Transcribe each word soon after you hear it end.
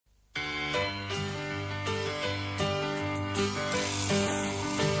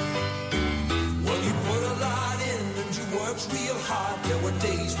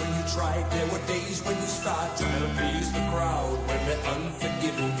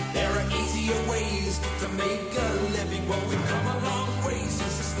unforgiving. There are easier ways to make a living. Well, we've come a long way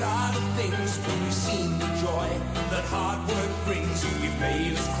since the start of things. When we've seen the joy that hard work brings. You've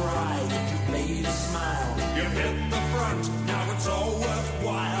made us cry, you've made us smile. You've hit the front, now it's all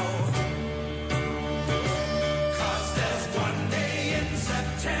worthwhile. 'Cause there's one day in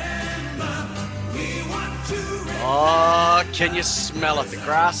September we want to... Oh, can you smell it? The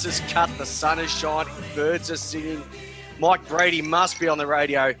grass is cut, the sun is shining, birds are singing. Mike Brady must be on the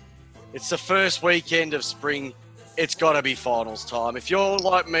radio. It's the first weekend of spring. It's got to be finals time. If you're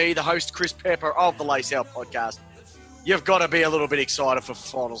like me, the host Chris Pepper of the Lace Out podcast, you've got to be a little bit excited for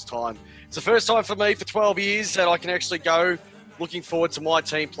finals time. It's the first time for me for 12 years that I can actually go looking forward to my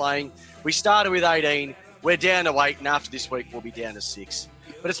team playing. We started with 18. We're down to 8, and after this week, we'll be down to 6.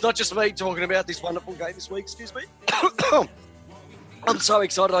 But it's not just me talking about this wonderful game this week, excuse me. I'm so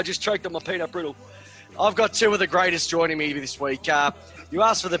excited, I just choked on my peanut brittle. I've got two of the greatest joining me this week. You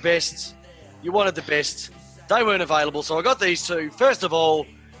asked for the best. You wanted the best. They weren't available, so I got these two. First of all,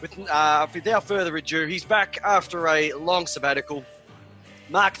 without further ado, he's back after a long sabbatical.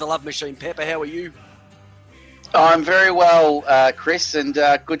 Mark the Love Machine Pepper, how are you? I'm very well, Chris, and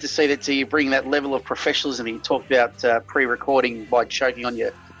good to see that you bring that level of professionalism you talked about pre-recording by choking on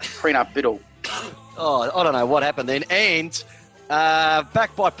your peanut brittle. Oh, I don't know what happened then. And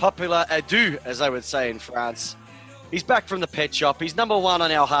back by popular ado, as they would say in France. He's back from the pet shop. He's number one on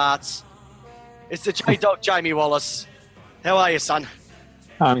our hearts. It's the J-Dog, Jamie Wallace. How are you, son?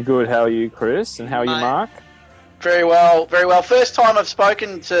 I'm good. How are you, Chris? And how are you, Mark? Very well, very well. First time I've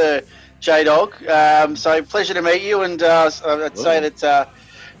spoken to J-Dog, so pleasure to meet you. And I'd say that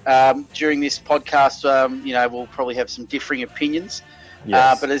during this podcast, we'll probably have some differing opinions.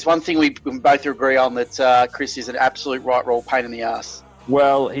 Yes. But there's one thing we can both agree on, that Chris is an absolute right roll pain in the ass.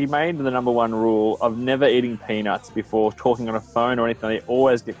 Well, he made the number one rule of never eating peanuts before talking on a phone or anything. They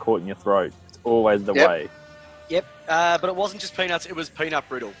always get caught in your throat. It's always the way. Yep, but it wasn't just peanuts, it was peanut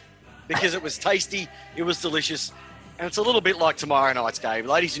brittle. Because it was tasty, it was delicious, and it's a little bit like tomorrow night's game.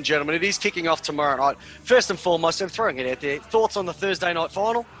 Ladies and gentlemen, it is kicking off tomorrow night. First and foremost, I'm throwing it out there. Thoughts on the Thursday night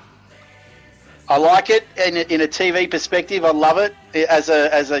final? I like it in a TV perspective. I love it. As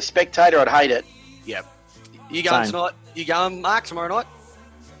a spectator, I'd hate it. Yep. You going tonight? You going, Mark, tomorrow night?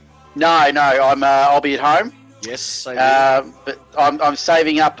 No. I'll be at home. Yes. Same but I'm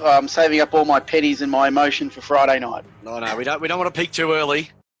saving up. I'm saving up all my pennies and my emotion for Friday night. No, we don't want to peak too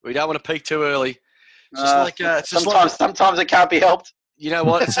early. We don't want to peak too early. Sometimes it can't be helped. You know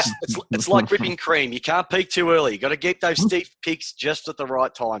what? It's like whipping cream. You can't peak too early. You got to get those steep peaks just at the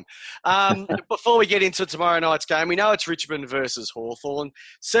right time. Before we get into tomorrow night's game, we know it's Richmond versus Hawthorn,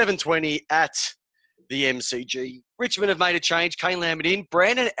 7:20 at the MCG. Richmond have made a change. Kane Lambert in.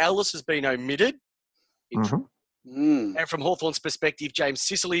 Brandon Ellis has been omitted. And from Hawthorn's perspective, James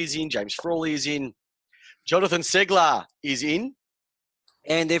Sicily is in. James Frawley is in. Jonathan Seglar is in.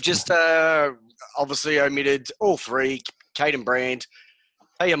 And they've just obviously omitted all three, Caden Brand,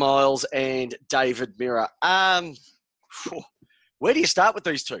 Taya Miles, and David Mirror. Where do you start with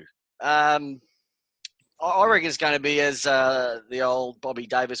these two? I reckon it's going to be, as the old Bobby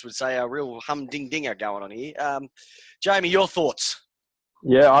Davis would say, a real hum-ding-dinger going on here. Jamie, your thoughts?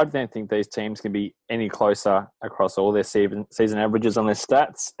 Yeah, I don't think these teams can be any closer across all their season averages on their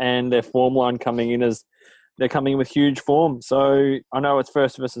stats, and their form line coming in as they're coming in with huge form. So I know it's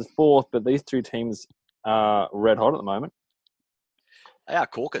first versus fourth, but these two teams are red hot at the moment. They are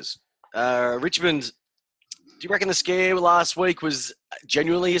corkers. Richmond, do you reckon the scare last week was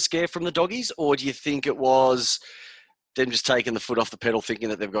genuinely a scare from the Doggies, or do you think it was them just taking the foot off the pedal, thinking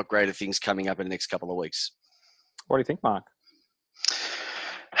that they've got greater things coming up in the next couple of weeks? What do you think, Mark?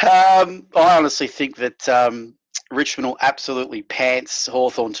 I honestly think that Richmond will absolutely pants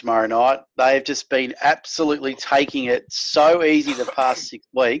Hawthorn tomorrow night. They've just been absolutely taking it so easy the past 6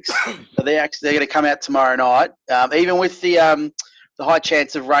 weeks. So they're going to come out tomorrow night, even with the high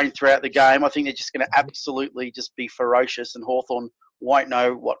chance of rain throughout the game. I think they're just going to absolutely just be ferocious, and Hawthorn won't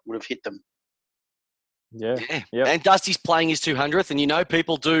know what would have hit them. Yeah. Yep. And Dusty's playing his 200th, and you know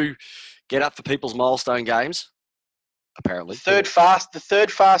people do get up for people's milestone games. Apparently, the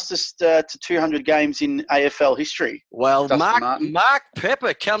third fastest to 200 games in AFL history. Well, Mark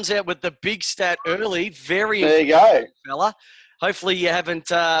Pepper comes out with the big stat early. There you go, fella. Hopefully, you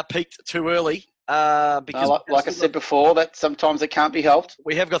haven't peaked too early. Because like I said before, that sometimes it can't be helped.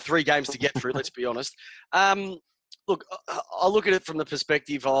 We have got 3 games to get through. Let's be honest. Look, I look at it from the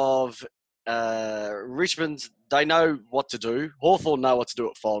perspective of Richmond. They know what to do. Hawthorn know what to do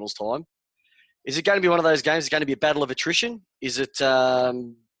at finals time. Is it going to be one of those games? Is it going to be a battle of attrition? Is it? I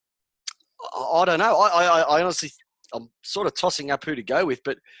don't know. I honestly I'm sort of tossing up who to go with,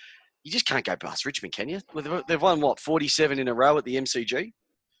 but you just can't go past Richmond, can you? They've won, 47 in a row at the MCG?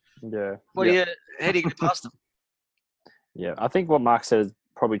 Yeah. How do you get past them? Yeah, I think what Mark said is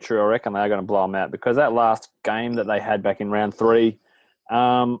probably true. I reckon they are going to blow them out because that last game that they had back in round 3,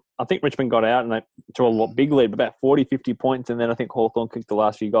 I think Richmond got out and to a big lead, about 40, 50 points, and then I think Hawthorn kicked the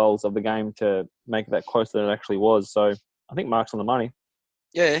last few goals of the game to make it that closer than it actually was. So I think Mark's on the money.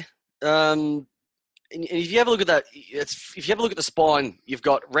 Yeah. And if you have a look at that, if you have a look at the spine, you've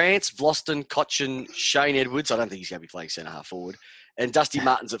got Rance, Vlosten, Cochin, Shane Edwards. I don't think he's going to be playing centre half forward. And Dusty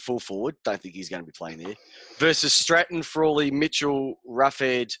Martin's at full forward. Don't think he's going to be playing there. Versus Stratton, Frawley, Mitchell,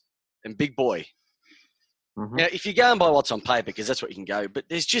 Roughhead, and Big Boy. Mm-hmm. Now, if you're going by what's on paper, because that's what you can go, but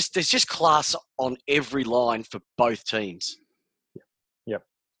there's just class on every line for both teams. Yep.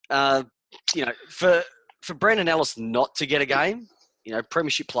 For Brandon Ellis not to get a game,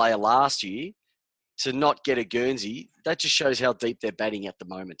 premiership player last year, to not get a Guernsey, that just shows how deep they're batting at the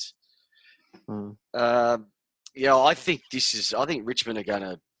moment. Mm. I think Richmond are going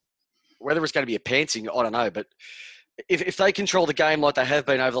to, whether it's going to be a pantsing, I don't know, but if they control the game like they have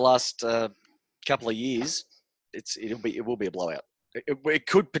been over the last couple of years, it will be a blowout. It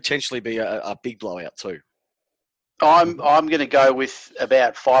could potentially be a big blowout too. I'm going to go with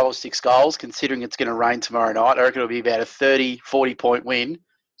about 5 or 6 goals, considering it's going to rain tomorrow night. I reckon it'll be about a 30, 40-point win,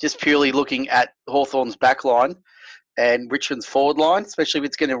 just purely looking at Hawthorn's back line and Richmond's forward line, especially if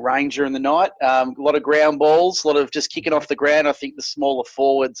it's going to rain during the night. A lot of ground balls, a lot of just kicking off the ground. I think the smaller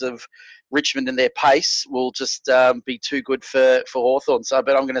forwards of Richmond and their pace will just be too good for Hawthorn. So,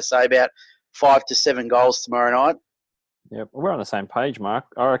 but I'm going to say about 5 to 7 goals tomorrow night. Yeah, we're on the same page, Mark.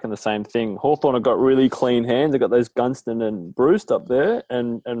 I reckon the same thing. Hawthorn have got really clean hands. They've got those Gunston and Bruce up there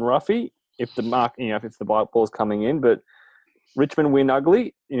and Ruffy. If the ball's coming in, but Richmond win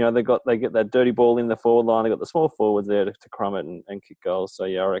ugly. They get that dirty ball in the forward line. They got the small forwards there to crumb it and kick goals. So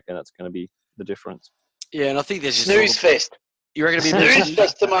yeah, I reckon that's going to be the difference. Yeah, and I think there's just snooze fest. You reckon it'll be snooze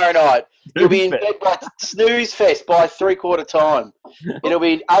fest tomorrow night? You'll be in bed by snooze fest by 3/4 time. It'll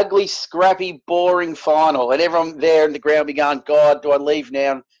be an ugly, scrappy, boring final, and everyone there in the ground will be going, "God, do I leave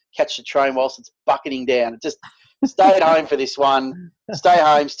now and catch the train whilst it's bucketing down?" Just stay at home for this one. Stay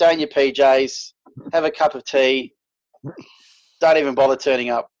home. Stay in your PJs. Have a cup of tea. Don't even bother turning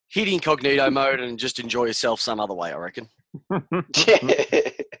up. Hit incognito mode and just enjoy yourself some other way, I reckon. Yeah.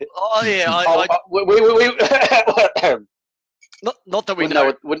 Oh, yeah. Not that we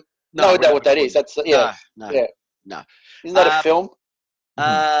know. Know what that is. That's No. Isn't that a film?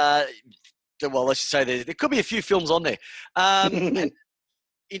 Well, let's just say there could be a few films on there.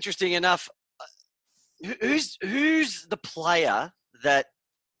 Interesting enough, who's the player that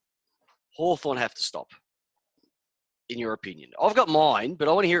Hawthorn have to stop, in your opinion? I've got mine, but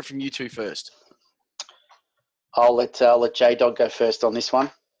I want to hear it from you two first. I'll let J-Dog go first on this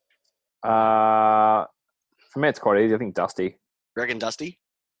one. For me, it's quite easy. I think Dusty. Reckon Dusty?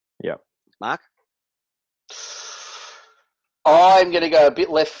 Yeah. Mark? I'm going to go a bit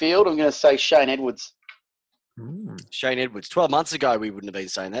left field. I'm going to say Shane Edwards. Shane Edwards. 12 months ago, we wouldn't have been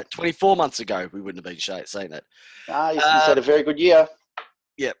saying that. 24 months ago, we wouldn't have been saying that. He's had a very good year.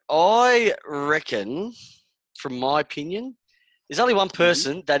 Yeah. I reckon, from my opinion, there's only one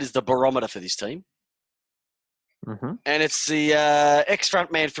person that is the barometer for this team. Mm-hmm. And it's the ex-front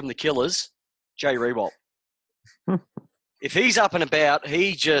man from the Killers, Jay Rewalt. If he's up and about,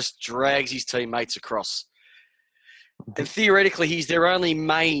 he just drags his teammates across. And theoretically, he's their only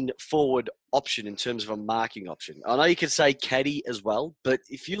main forward option in terms of a marking option. I know you could say caddy as well, but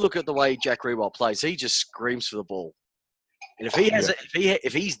if you look at the way Jack Rewalt plays, he just screams for the ball. And if he has,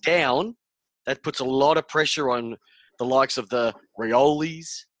 if he's down, that puts a lot of pressure on the likes of the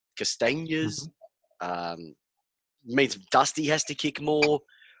Riolis, Castagnas. Means Dusty has to kick more.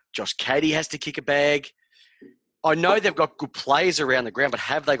 Josh Caddy has to kick a bag. I know they've got good players around the ground, but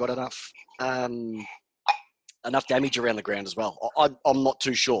have they got enough damage around the ground as well? I'm not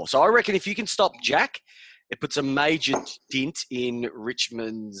too sure. So I reckon if you can stop Jack, it puts a major dent in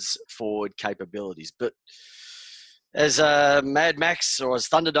Richmond's forward capabilities. But as Mad Max or as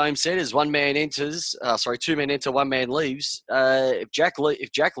Thunderdome said, as one man enters, two men enter, one man leaves. If Jack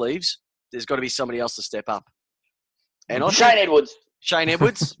leaves, there's got to be somebody else to step up. And Shane Edwards. Shane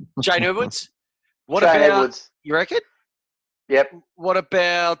Edwards. What Shane about Edwards? You reckon? Yep. What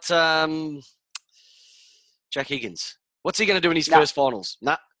about Jack Higgins? What's he going to do in his first finals?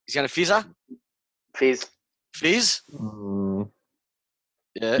 He's going to Fizz. Fizz?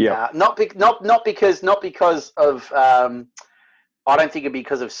 Yeah. Not because of. I don't think it'd be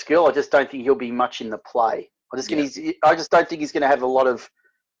because of skill. I just don't think he'll be much in the play. I just don't think he's going to have a lot of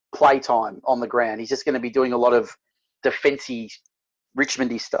play time on the ground. He's just going to be doing a lot of defensive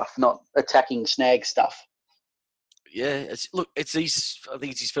Richmondy stuff, not attacking snag stuff. Yeah, it's I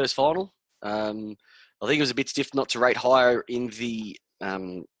think it's his first final. I think it was a bit stiff not to rate higher in the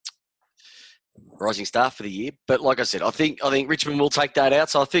Rising Star for the year. But like I said, I think Richmond will take that out.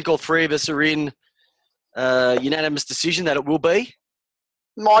 So I think all three of us are in unanimous decision that it will be.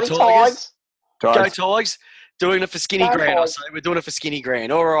 Mighty Tigers. Go Tigers. Doing it for Skinny Go Grand. Tigers. I say we're doing it for Skinny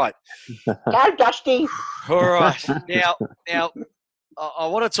Grand. All right. Go Dusty. All right. Now, I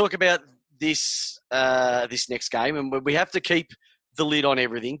want to talk about this next game, and we have to keep the lid on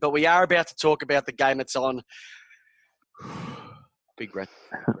everything. But we are about to talk about the game that's on. Big breath.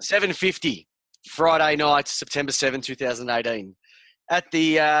 7:50 Friday night, September 7, 2018. At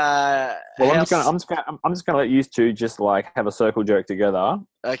the Well, house. I'm just gonna let you two just like have a circle jerk together.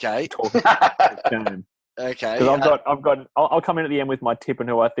 Okay. Talk about the game. Okay. Because I'll come in at the end with my tip and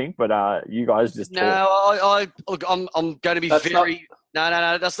who I think, but you guys just talk. No, look, I'm going to be That's very.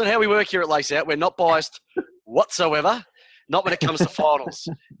 No. That's not how we work here at Lace Out. We're not biased whatsoever. Not when it comes to finals.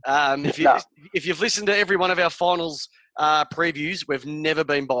 If you've listened to every one of our finals previews, we've never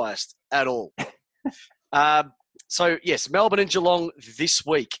been biased at all. So yes, Melbourne and Geelong this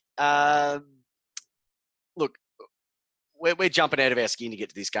week. Look, we're jumping out of our skin to get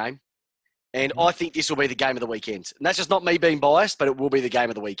to this game. And I think this will be the game of the weekend. And that's just not me being biased, but it will be the game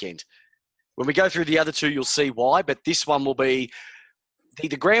of the weekend. When we go through the other two, you'll see why. But this one will be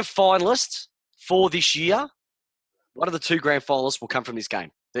the grand finalist for this year. One of the two grand finalists will come from this game.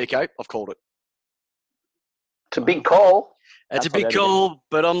 There you go. I've called it. It's a big call. It's a big call,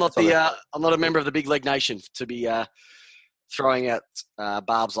 but I'm not I'm not a member of the Big Leg Nation to be throwing out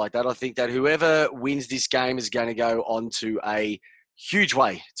barbs like that. I think that whoever wins this game is going to go on to a huge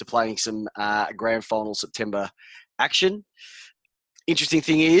way to playing some grand final September action. Interesting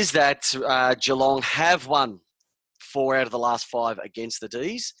thing is that Geelong have won 4 out of the last 5 against the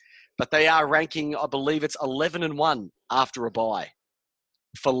D's, but they are ranking, I believe it's 11-1 after a bye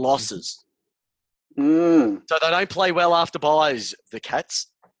for losses. Mm. So they don't play well after byes, the Cats,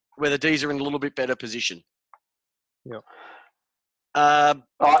 where the D's are in a little bit better position. Yep.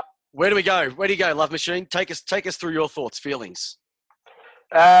 Where do we go? Where do you go, Love Machine? Take us through your thoughts, feelings.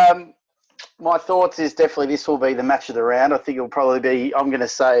 My thoughts is definitely this will be the match of the round. I think it'll probably be, I'm going to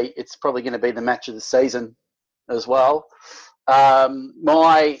say it's probably going to be the match of the season as well.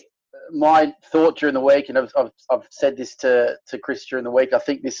 My thought during the week, and I've said this to Chris during the week, I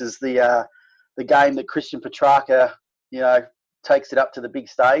think this is the game that Christian Petrarca, takes it up to the big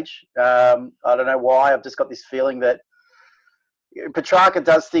stage. I don't know why. I've just got this feeling that Petrarca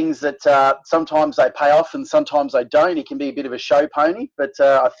does things that sometimes they pay off and sometimes they don't. He can be a bit of a show pony, but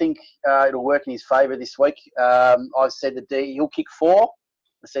I think it'll work in his favour this week. I've said the D, he'll kick 4.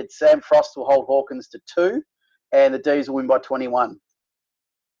 I said Sam Frost will hold Hawkins to 2, and the D's will win by 21.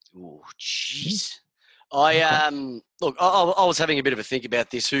 Oh, jeez. I was having a bit of a think about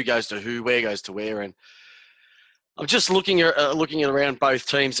this. Who goes to who? Where goes to where? And I'm just looking at around both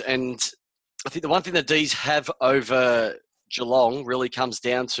teams, and I think the one thing the D's have over Geelong really comes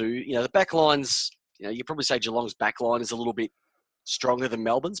down to, the back lines. You probably say Geelong's back line is a little bit stronger than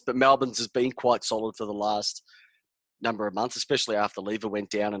Melbourne's, but Melbourne's has been quite solid for the last number of months, especially after Lever went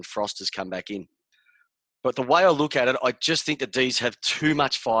down and Frost has come back in. But the way I look at it, I just think the D's have too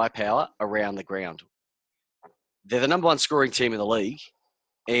much firepower around the ground. They're the number 1 scoring team in the league,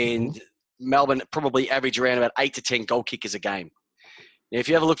 and Melbourne probably average around about 8 to 10 goal kickers a game. Now, if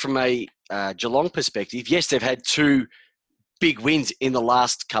you have a look from a Geelong perspective, yes, they've had 2 big wins in the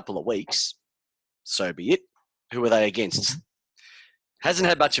last couple of weeks. So be it. Who are they against? Hasn't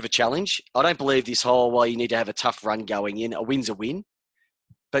had much of a challenge. I don't believe this whole, you need to have a tough run going in. A win's a win.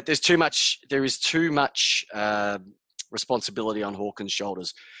 But there is too much responsibility on Hawkins'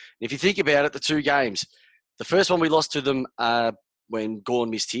 shoulders. And if you think about it, the 2 games, the first one we lost to them when Gawn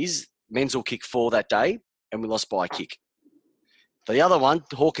missed his, Menzel kicked 4 that day, and we lost by a kick. The other one,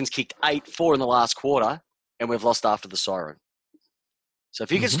 Hawkins kicked 4 in the last quarter, and we've lost after the siren. So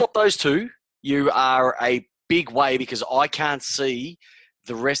if you can stop those 2, you are a big way, because I can't see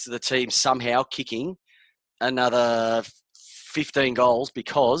the rest of the team somehow kicking another 15 goals,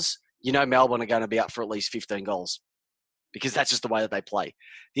 because Melbourne are going to be up for at least 15 goals, because that's just the way that they play.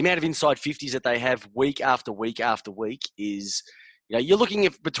 The amount of inside 50s that they have week after week after week is, you're looking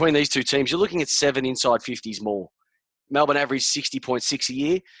at, between these 2 teams, you're looking at 7 inside 50s more. Melbourne average 60.6 a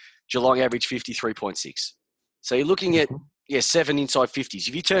year. Geelong average 53.6. So you're looking at 7 inside 50s.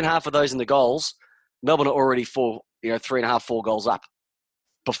 If you turn half of those into goals, Melbourne are already 3.5, 4 goals up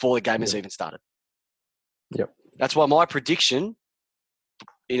before the game has even started. Yep. That's why my prediction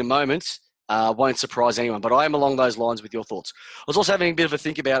in a moment, won't surprise anyone. But I am along those lines with your thoughts. I was also having a bit of a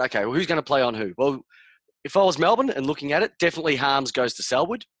think about, okay, well, who's going to play on who? Well, if I was Melbourne and looking at it, definitely Harms goes to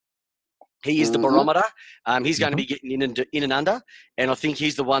Selwood. He is the barometer. He's going to be getting in and under, and I think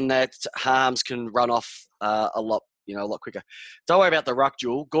he's the one that Harms can run off a lot quicker. Don't worry about the ruck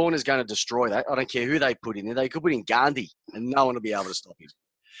duel. Gawn is going to destroy that. I don't care who they put in there. They could put in Gandhi, and no one will be able to stop him.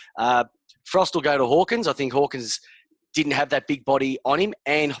 Frost will go to Hawkins. I think Hawkins didn't have that big body on him,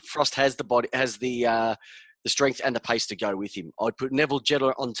 and Frost has the strength and the pace to go with him. I'd put Neville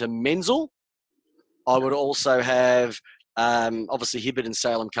Jetta onto Menzel. I would also have obviously Hibbert and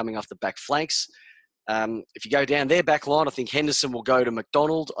Salem coming off the back flanks. If you go down their back line, I think Henderson will go to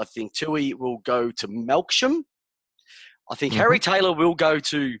McDonald. I think Tui will go to Melksham. I think Harry Taylor will go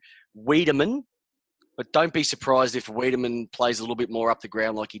to Wiedemann, but don't be surprised if Wiedemann plays a little bit more up the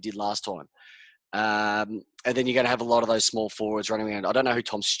ground like he did last time. And then you're going to have a lot of those small forwards running around. I don't know who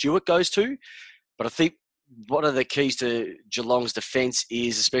Tom Stewart goes to, but I think one of the keys to Geelong's defence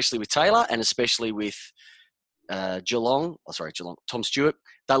is, especially with Taylor and especially with Tom Stewart,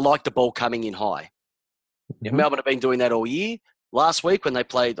 they like the ball coming in high. Melbourne have been doing that all year. Last week when they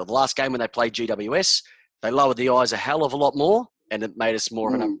played, or the last game when they played GWS, they lowered the eyes a hell of a lot more, and it made us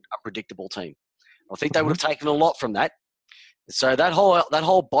more of an unpredictable team. I think they would have taken a lot from that. So that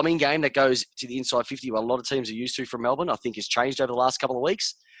whole bombing game that goes to the inside 50, what a lot of teams are used to from Melbourne, I think has changed over the last couple of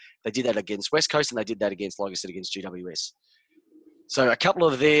weeks. They did that against West Coast, and they did that against, like I said, against GWS. So a couple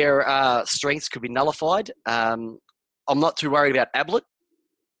of their strengths could be nullified. I'm not too worried about Ablett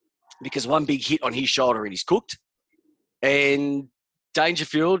because one big hit on his shoulder and he's cooked. And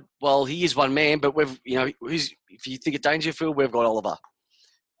Dangerfield, well, he is one man, but if you think of Dangerfield, we've got Oliver.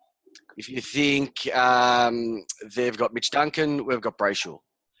 If you think they've got Mitch Duncan, we've got Brayshaw.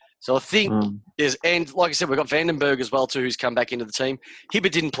 So I think and like I said, we've got Vandenberg as well too, who's come back into the team.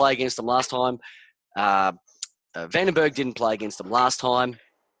 Hibbert didn't play against them last time. Vandenberg didn't play against them last time.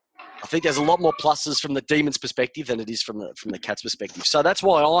 I think there's a lot more pluses from the Demons' perspective than it is from the Cats' perspective. So that's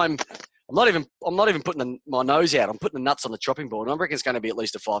why I'm not even putting my nose out. I'm putting the nuts on the chopping board. I reckon it's going to be at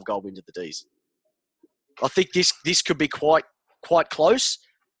least a 5-goal win to the D's. I think this could be quite close.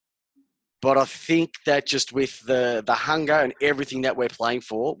 But I think that just with the hunger and everything that we're playing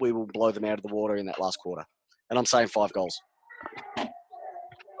for, we will blow them out of the water in that last quarter. And I'm saying 5 goals.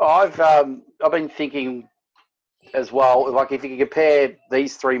 I've been thinking as well, like if you compare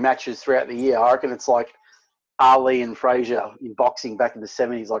these 3 matches throughout the year, I reckon it's like Ali and Frazier in boxing back in the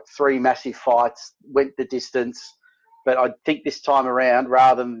 70s, like 3 massive fights, went the distance. But I think this time around,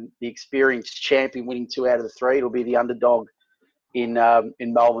 rather than the experienced champion winning 2 out of the 3, it'll be the underdog in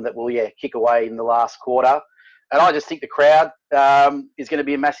Melbourne that will kick away in the last quarter. And I just think the crowd is going to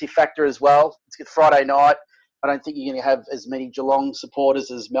be a massive factor as well. It's Friday night. I don't think you're going to have as many Geelong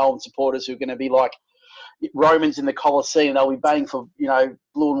supporters as Melbourne supporters who are going to be like Romans in the Colosseum. They'll be baying for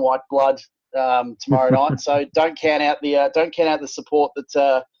blue and white blood tomorrow night. So don't count out the support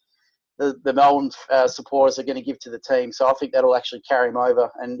that the Melbourne supporters are going to give to the team. So I think that'll actually carry them over.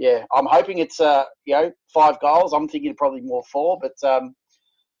 And I'm hoping it's 5 goals. I'm thinking probably more 4, but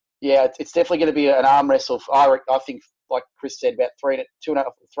it's definitely going to be an arm wrestle. I think, like Chris said, about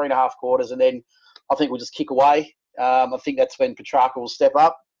 3.5 quarters, and then I think we'll just kick away. I think that's when Petrarca will step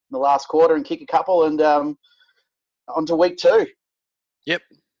up in the last quarter and kick a couple, and on to week 2. Yep.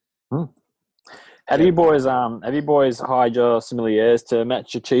 Have you boys hired your sommeliers to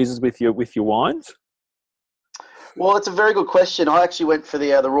match your cheeses with your wines? Well, it's a very good question. I actually went for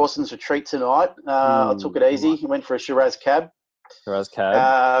the Rawson's retreat tonight. I took it easy. I went for a Shiraz Cab.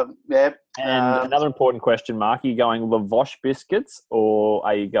 And another important question, Mark: are you going Lavoche biscuits or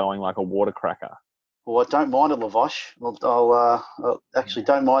are you going like a water cracker? Well, I don't mind a Lavoche. I actually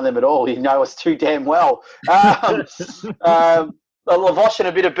don't mind them at all. You know us too damn well. A Lavoche and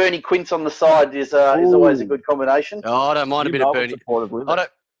a bit of Bernie Quince on the side is always a good combination. Oh, I don't mind a bit of Bernie.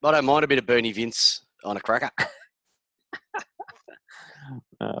 I don't mind a bit of Bernie Vince on a cracker.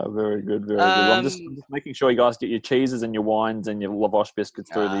 Very good, very good. I'm just making sure you guys get your cheeses and your wines and your Lavoche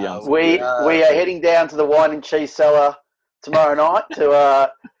biscuits through the. We are heading down to the wine and cheese cellar tomorrow night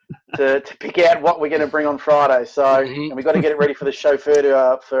to pick out what we're going to bring on Friday. So and we've got to get it ready for the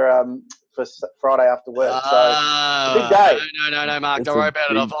chauffeur for Friday after work. So big day. No, Mark. Don't worry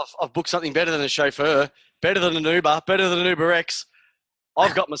about it. I've booked something better than a chauffeur, better than an Uber, better than an Uber X.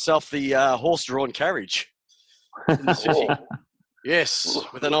 I've got myself the horse-drawn carriage in the city. Yes,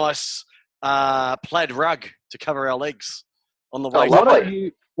 with a nice plaid rug to cover our legs on the way. Why don't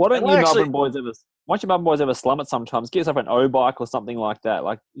you Melbourne boys ever slum it sometimes? Get yourself an O-bike or something like that.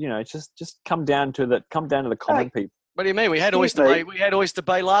 Like, just come down to the common people. What do you mean? We had Excuse Oyster me. Bay. We had Oyster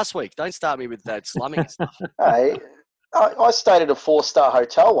Bay last week. Don't start me with that slumming and stuff. Hey, I stayed at a 4-star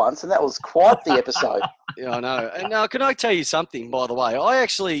hotel once, and that was quite the episode. Yeah, I know. And now, can I tell you something, by the way? I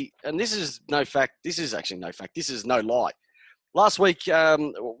actually, and this is no fact, this is actually no fact, this is no lie. Last week,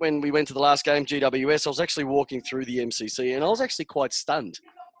 when we went to the last game, GWS, I was actually walking through the MCC, and I was actually quite stunned.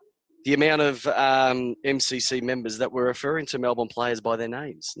 The amount of MCC members that were referring to Melbourne players by their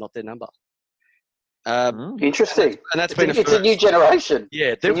names, not their number. Interesting. And that's It's, been it's a new generation.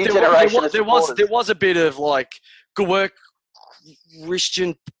 Yeah, It's a new generation of there was a bit of like, good work,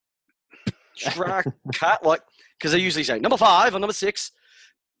 Christian track cut, like, because they usually say number 5 or number 6.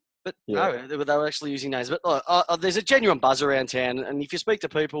 But no, they were actually using names. But there's a genuine buzz around town. And if you speak to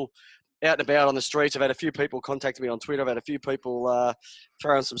people out and about on the streets, I've had a few people contact me on Twitter. I've had a few people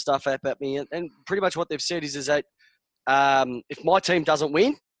throwing some stuff at me. And pretty much what they've said is that if my team doesn't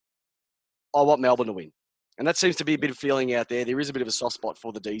win, I want Melbourne to win. And that seems to be a bit of feeling out there. There is a bit of a soft spot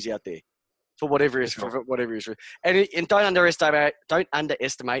for the D's out there. For whatever is, and don't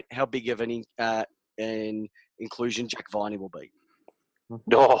underestimate how big of an inclusion Jack Viney will be.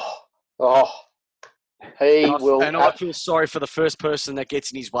 I feel sorry for the first person that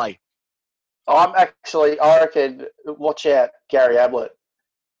gets in his way. I reckon, watch out, Gary Ablett.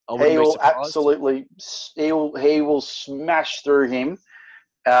 He will absolutely, he will smash through him,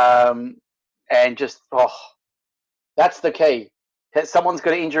 and just that's the key. Someone's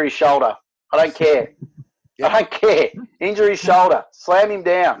got to injure his shoulder. I don't care. I don't care. Injure his shoulder. Slam him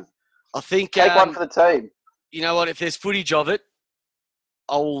down. I think take one for the team. You know what? If there's footage of it,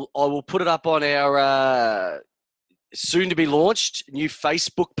 I will put it up on our soon to be launched new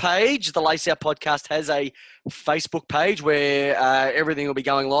Facebook page. The Lace Out Podcast has a Facebook page where everything will be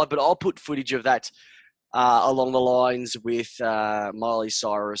going live, but I'll put footage of that along the lines with Miley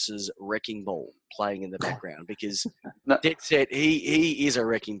Cyrus's Wrecking Ball playing in the background because dead set, he is a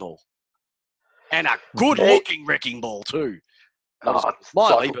wrecking ball. And a good-looking wrecking ball, too.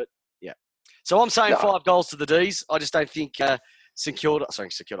 Miley, but yeah. So I'm saying 5 goals to the Ds. I just don't think St Kilda,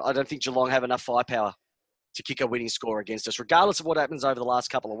 I don't think Geelong have enough firepower to kick a winning score against us. Regardless of what happens over the last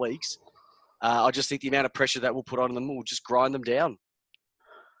couple of weeks, I just think the amount of pressure that we'll put on them will just grind them down.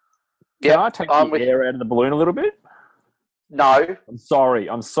 Can I take the air out of the balloon a little bit? No. I'm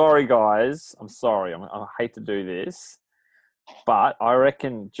sorry, guys. I'm sorry. I hate to do this. But I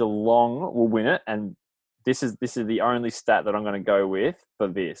reckon Geelong will win it, and this is the only stat that I'm going to go with for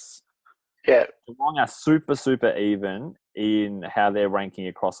this. Yeah. Geelong are super, super even in how they're ranking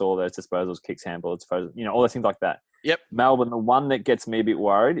across all those disposals, kicks, handballs, disposals, all those things like that. Yep. Melbourne, the one that gets me a bit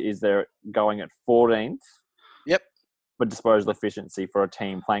worried is they're going at 14th. Yep. For disposal efficiency for a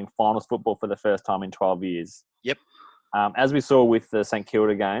team playing finals football for the first time in 12 years. Yep. As we saw with the St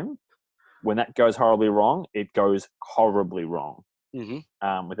Kilda game, when that goes horribly wrong, it goes horribly wrong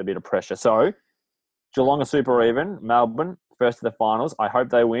with a bit of pressure. So, Geelong are super even. Melbourne, first to the finals. I hope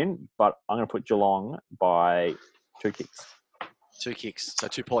they win, but I'm going to put Geelong by 2 kicks. 2 kicks, so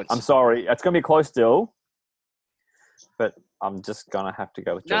 2 points. I'm sorry. It's going to be close still, but I'm just going to have to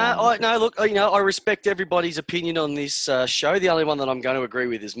go with Geelong. No, look, I respect everybody's opinion on this show. The only one that I'm going to agree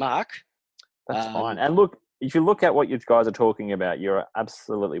with is Mark. That's fine. And look, if you look at what you guys are talking about, you're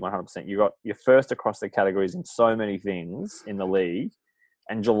absolutely 100%. You're first across the categories in so many things in the league,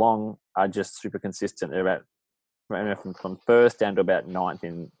 and Geelong are just super consistent. They're about from first down to about 9th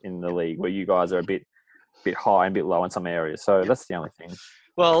in the league, where you guys are a bit high and a bit low in some areas. So that's the only thing.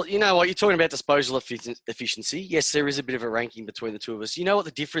 Well, you know what? You're talking about disposal efficiency. Yes, there is a bit of a ranking between the two of us. You know what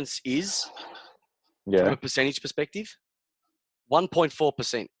the difference is from a percentage perspective?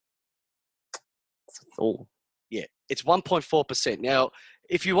 1.4%. That's all. Yeah, it's 1.4%. Now,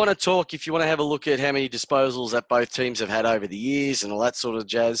 if you want to have a look at how many disposals that both teams have had over the years and all that sort of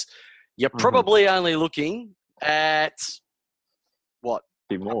jazz, you're probably only looking at what?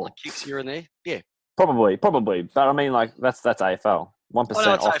 A bit more. Kicks here and there. Yeah. Probably. But I mean, like, that's AFL. 1%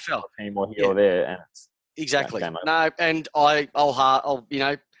 off AFL. A team or here or there. And it's exactly. No, and I'll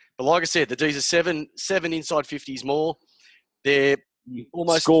but like I said, the D's are seven inside 50s more. They're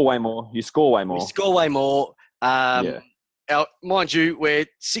almost score way more. You score way more. We score way more. Mind you, we're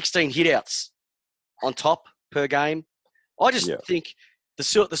 16 hitouts on top per game. I just think the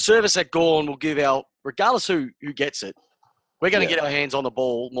service at Gawn will give regardless who gets it, we're going to get our hands on the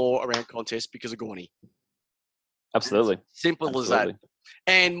ball more around contest because of Gawny. Absolutely. Simple as that.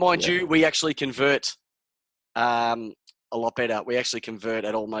 And mind you, we actually convert a lot better. We actually convert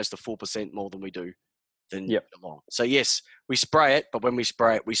at almost a 4% more than we do than Geelong. So yes, we spray it, but when we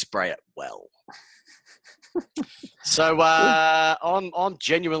spray it well. So I'm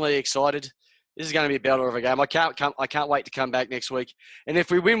genuinely excited This is going to be a belter of a game. I can't wait to come back next week. And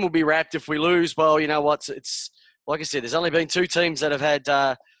if we win, we'll be wrapped. If we lose, well, you know what? It's like I said. There's only been 2 teams that have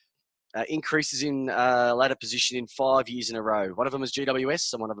had increases in ladder position in 5 years in a row. One of them is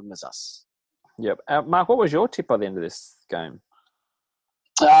GWS, and one of them is us. Yep. Mark, what was your tip by the end of this game?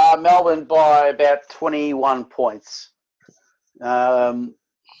 Melbourne by about 21 points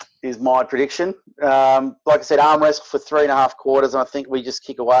is my prediction. Like I said, arm wrestle for 3.5 quarters, and I think we just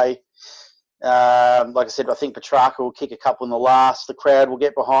kick away. Like I said, I think Petrarca will kick a couple in the last. The crowd will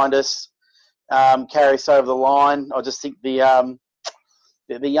get behind us, carry us over the line. I just think the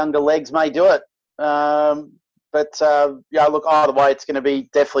younger legs may do it. But look, either way, it's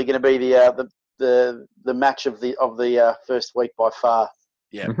definitely going to be the match of the first week by far.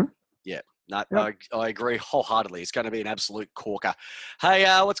 Yeah, yeah. No, I agree wholeheartedly. It's going to be an absolute corker. Hey,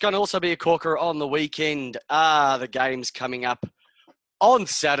 what's going to also be a corker on the weekend are the games coming up on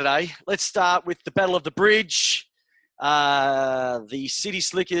Saturday. Let's start with the Battle of the Bridge. The City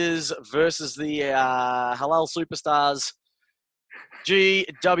Slickers versus the Halal Superstars.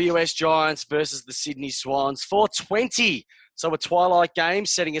 GWS Giants versus the Sydney Swans. 4:20. So a twilight game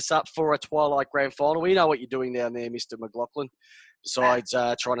setting us up for a twilight grand final. We know what you're doing down there, Mr. McLaughlin. Besides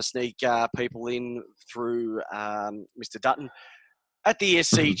trying to sneak people in through Mr. Dutton at the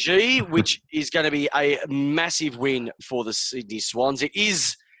SCG, which is going to be a massive win for the Sydney Swans. It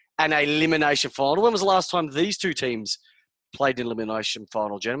is an elimination final. When was the last time these two teams played an elimination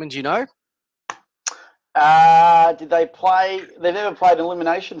final, gentlemen? Do you know? Did they play? They've never played an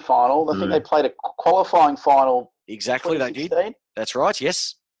elimination final. I think they played a qualifying final. Exactly, they did. That's right,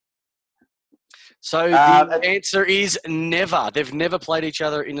 yes. So the answer is never. They've never played each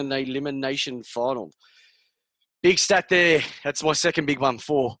other in an elimination final. Big stat there. That's my second big one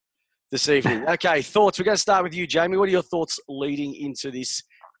for this evening. Okay, thoughts. We're going to start with you, Jamie. What are your thoughts leading into this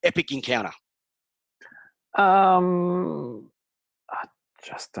epic encounter? I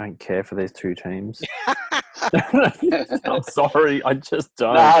just don't care for these two teams. I'm sorry, I just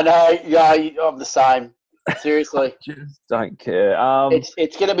don't. I'm the same. Seriously, just don't care.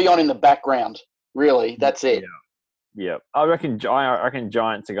 It's going to be on in the background. Really, that's it. Yeah. I reckon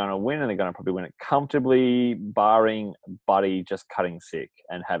Giants are going to win, and they're going to probably win it comfortably, barring Buddy just cutting sick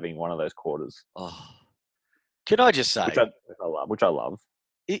and having one of those quarters. Oh, can I just say, which I love.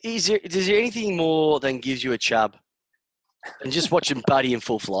 Is there anything more than gives you a chub than just watching Buddy in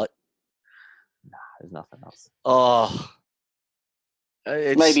full flight? Nah, there's nothing else. Oh,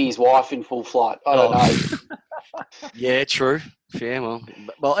 maybe his wife in full flight. I don't know. Yeah, true. Yeah,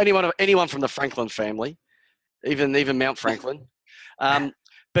 well, anyone from the Franklin family, even Mount Franklin.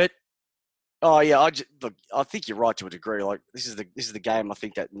 But I think you're right to a degree. Like this is the game I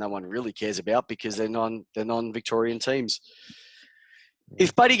think that no one really cares about because they're non-Victorian teams.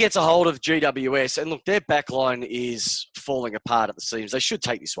 If Buddy gets a hold of GWS, and look, their backline is falling apart at the seams. They should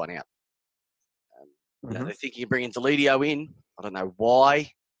take this one out. They're thinking of bringing Deledio in. I don't know why.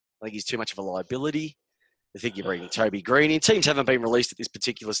 I think he's too much of a liability. I think you're bringing Toby Green in. Teams haven't been released at this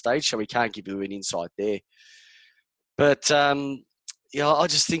particular stage, so we can't give you an insight there. But, I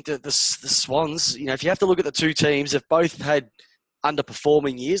just think that the Swans, if you have to look at the two teams, they've both had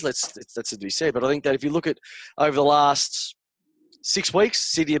underperforming years. That's to be said. But I think that if you look at over the last 6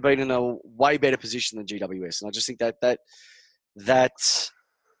 weeks, City have been in a way better position than GWS. And I just think that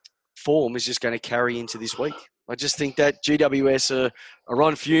form is just going to carry into this week. I just think that GWS are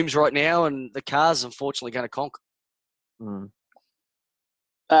on fumes right now, and the Cars unfortunately going to conk.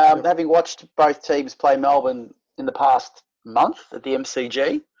 Having watched both teams play Melbourne in the past month at the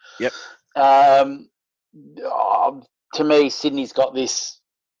MCG, yep. To me, Sydney's got this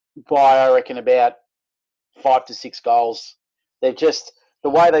by, I reckon, about 5 to 6 goals. They've just the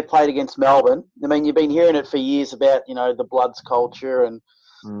way they played against Melbourne. I mean, you've been hearing it for years about the Bloods culture and.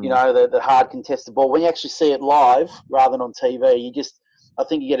 The hard contested ball. When you actually see it live rather than on TV, I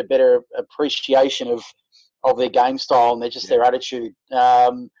think you get a better appreciation of their game style and their attitude.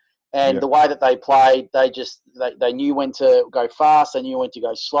 The way that they played, they knew when to go fast, they knew when to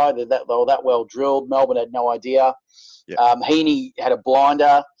go slow. They were that well drilled. Melbourne had no idea. Heaney had a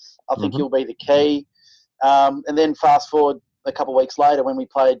blinder. I think he'll be the key. And then fast forward a couple of weeks later when we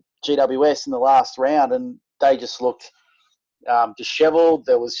played GWS in the last round, and they just looked disheveled.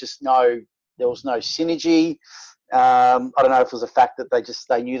 There was no synergy. I don't know if it was the fact that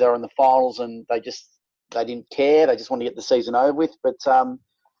they knew they were in the finals and they didn't care. They just wanted to get the season over with. But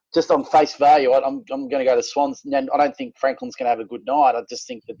just on face value, I'm going to go to Swans. And I don't think Franklin's going to have a good night. I just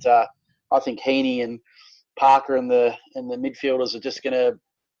think that I think Heaney and Parker and the midfielders are just going to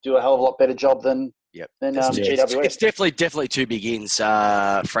do a hell of a lot better job than Yep. than It's GWS. definitely two big ins.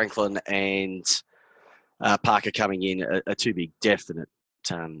 Franklin and Parker coming in are two big definite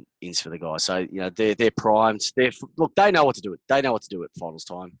ins for the guys. So they're primed. Look, they know what to do. They know what to do at finals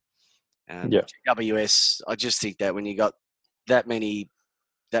time. GWS, I just think that when you got that many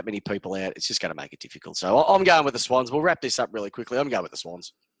people out, it's just going to make it difficult. So I'm going with the Swans. We'll wrap this up really quickly. I'm going with the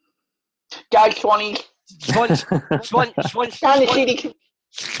Swans. Go Swanee. Swans. Go the City.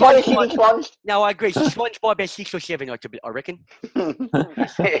 Go the City Swans. No, I agree. Swans by about 6 or 7, I reckon.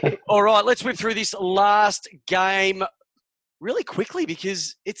 All right, let's whip through this last game really quickly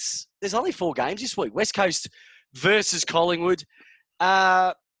because there's only 4 games this week. West Coast versus Collingwood.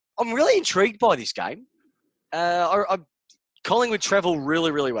 I'm really intrigued by this game. Collingwood travel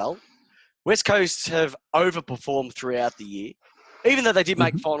really, really well. West Coast have overperformed throughout the year. Even though they did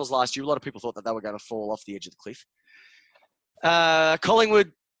make finals last year, a lot of people thought that they were going to fall off the edge of the cliff.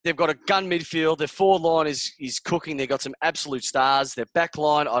 Collingwood, they've got a gun midfield. Their forward line is cooking. They've got some absolute stars. Their back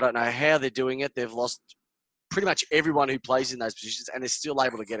line, I don't know how they're doing it. They've lost pretty much everyone who plays in those positions, and they're still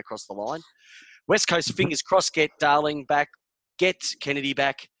able to get across the line. West Coast, fingers crossed, get Darling back, get Kennedy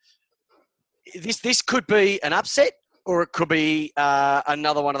back. This could be an upset, or it could be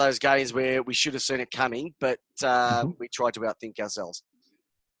another one of those games where we should have seen it coming, but we tried to outthink ourselves.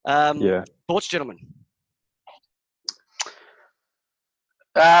 Thoughts, gentlemen?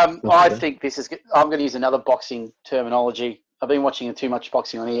 I think this is. I'm going to use another boxing terminology. I've been watching too much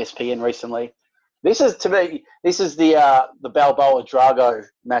boxing on ESPN recently. This is the Balboa Drago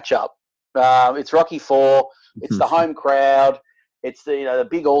matchup. It's Rocky IV. It's the home crowd. It's the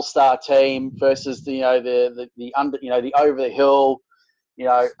big all-star team versus the over the hill,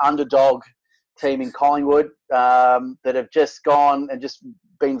 underdog team in Collingwood that have just gone and just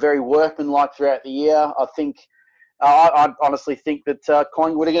been very workmanlike throughout the year. I honestly think that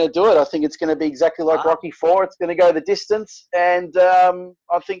Collingwood are going to do it. I think it's going to be exactly like Rocky IV. It's going to go the distance, and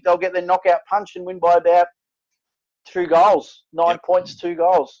I think they'll get their knockout punch and win by about 2 goals, 9 points, 2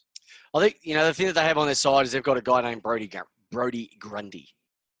 goals. I think the thing that they have on their side is they've got a guy named Brody Grundy,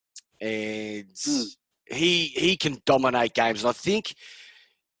 and he can dominate games. And I think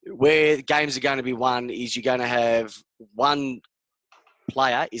where games are going to be won is you're going to have one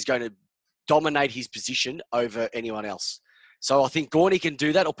player is going to dominate his position over anyone else. So I think Gorney can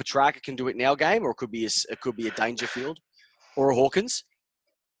do that, or Petrarca can do it in our game, or it could be a Dangerfield or a Hawkins.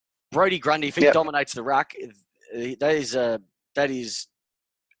 Brody Grundy, if he dominates the ruck, that is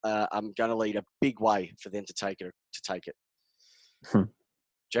going to lead a big way for them to take it.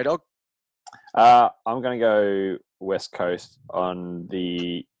 J-Dog? I'm going to go West Coast on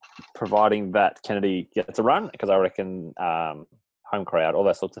providing that Kennedy gets a run, because I reckon home crowd, all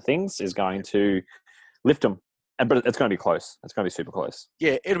those sorts of things, is going to lift them. But it's going to be close. It's going to be super close.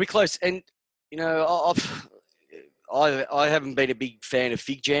 Yeah, it'll be close. And, I haven't been a big fan of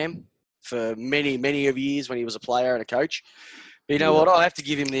Fig Jam for many, many of years when he was a player and a coach. But you know what? I have to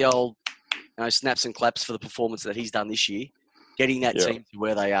give him the old snaps and claps for the performance that he's done this year, getting that team to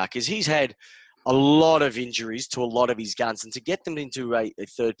where they are. Because he's had a lot of injuries to a lot of his guns, and to get them into a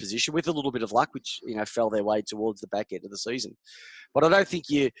third position with a little bit of luck, which fell their way towards the back end of the season. But I don't think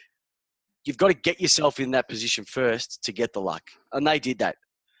you've got to get yourself in that position first to get the luck, and they did that.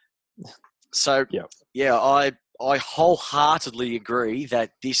 So I wholeheartedly agree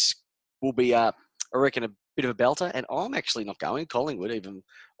that this will be I reckon a bit of a belter, and I'm actually not going Collingwood. Even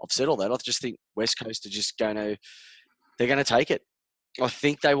I've said all that. I just think West Coast are just they're going to take it. I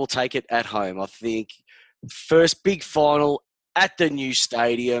think they will take it at home. I think first big final at the new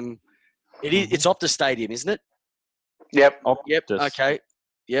stadium. It's Optus Stadium, isn't it? Yep. Yep. Okay.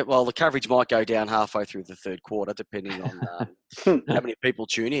 Yep. Well, the coverage might go down halfway through the third quarter, depending on how many people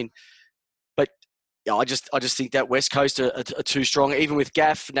tune in. But I just think that West Coast are too strong. Even with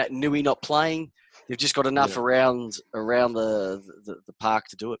Gaff, Nat Nui not playing, they've just got enough around the park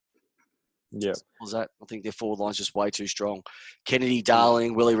to do it. Yeah. Was that? I think their forward line's just way too strong. Kennedy,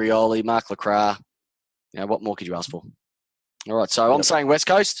 Darling, Willie Rioli, Mark Lacroix. What more could you ask for? All right, so I'm saying West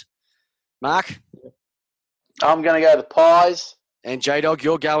Coast. Mark? I'm going to go the Pies. And J-Dog,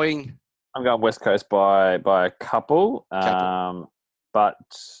 you're going? I'm going West Coast by a couple. But,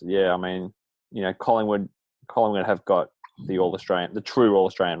 yeah, I mean, Collingwood have got the true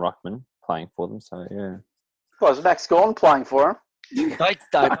All-Australian ruckman playing for them. So, yeah. Well, is Max Gawn playing for him?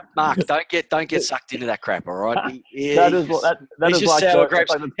 Don't Mark. Don't get sucked into that crap. All right. That is like sour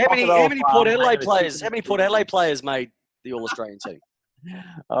grapes. How many Port Adelaide players? How many Port Adelaide players made the All Australian team?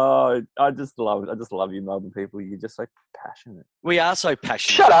 Oh, I just love you, Melbourne people. You're just so passionate. We are so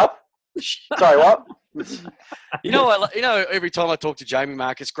passionate. Shut up. Sorry, what? You know, every time I talk to Jamie,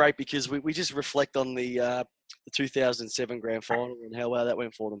 Mark, it's great because we just reflect on the 2007 grand final and how well that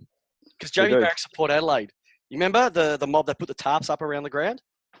went for them. Because Jamie Mark's at Port Adelaide. You remember the mob that put the tarps up around the ground?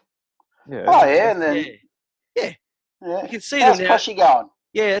 Yeah. Oh, yeah, and then... Yeah. Yeah. You can see How's them now. Koshy going?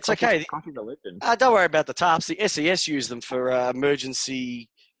 Yeah, it's okay. Coshy's a legend. Don't worry about the tarps. The SES use them for emergency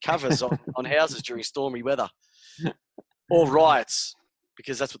covers on houses during stormy weather or riots,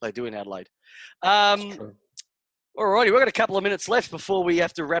 because that's what they do in Adelaide. Alrighty, we've got a couple of minutes left before we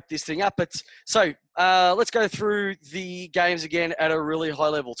have to wrap this thing up. So let's go through the games again at a really high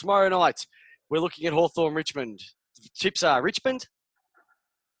level. Tomorrow night, we're looking at Hawthorn Richmond. Tips are Richmond.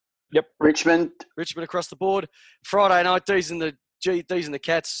 Yep. Richmond Across the board. Friday night, D's and the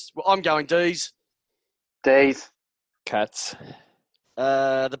Cats. Well, I'm going D's. D's. Cats.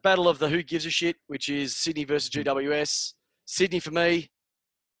 The battle of the who gives a shit, which is Sydney versus GWS. Sydney for me.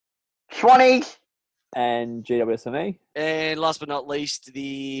 20. And GWS for me. And last but not least,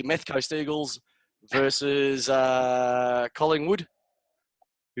 the Meth Coast Eagles versus Collingwood.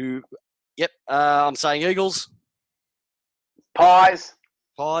 I'm saying Eagles. Pies.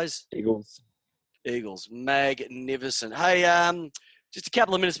 Eagles. Magnificent. Hey, just a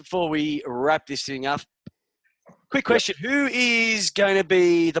couple of minutes before we wrap this thing up. Quick question. Who is going to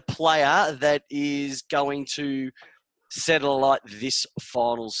be the player that is going to settle like this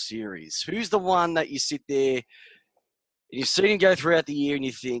final series? Who's the one that you sit there and you've seen him go throughout the year and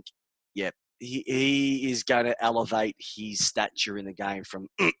you think, yep, he is going to elevate his stature in the game from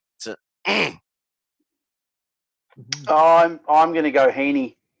to I'm going to go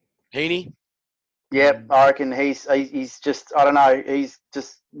Heaney. Heaney? Yep, I reckon he's just, I don't know, he's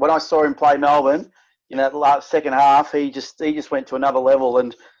just, when I saw him play Melbourne in that last second half, he just went to another level,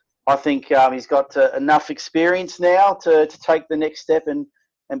 and I think he's got enough experience now to take the next step and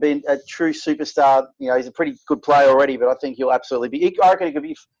be a true superstar. You know, he's a pretty good player already, but I think he'll absolutely be. I reckon he could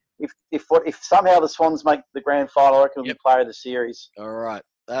be, if somehow the Swans make the grand final, I reckon he'll be player of the series. All right.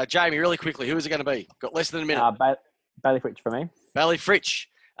 Jamie, really quickly, who is it going to be? Got less than a minute. Bailey Fritsch for me. Bailey Fritsch.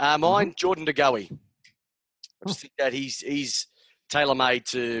 Mine, Jordan De Goey. I just think that he's tailor-made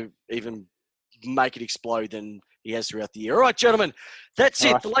to even make it explode than he has throughout the year. All right, gentlemen, that's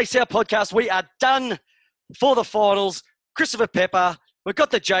it. The Lace Out Podcast. We are done for the finals. Christopher Pepper, we've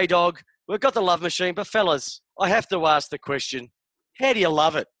got the J-Dog, we've got the Love Machine. But, fellas, I have to ask the question, how do you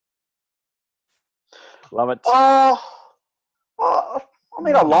love it? Love it. I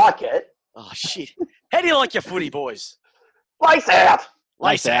mean, I like it. Oh, shit. How do you like your footy, boys? Lace out.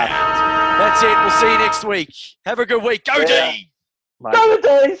 Lace out. That's it. We'll see you next week. Have a good week. Go D! Go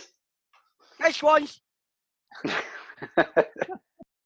the D's. Catch one.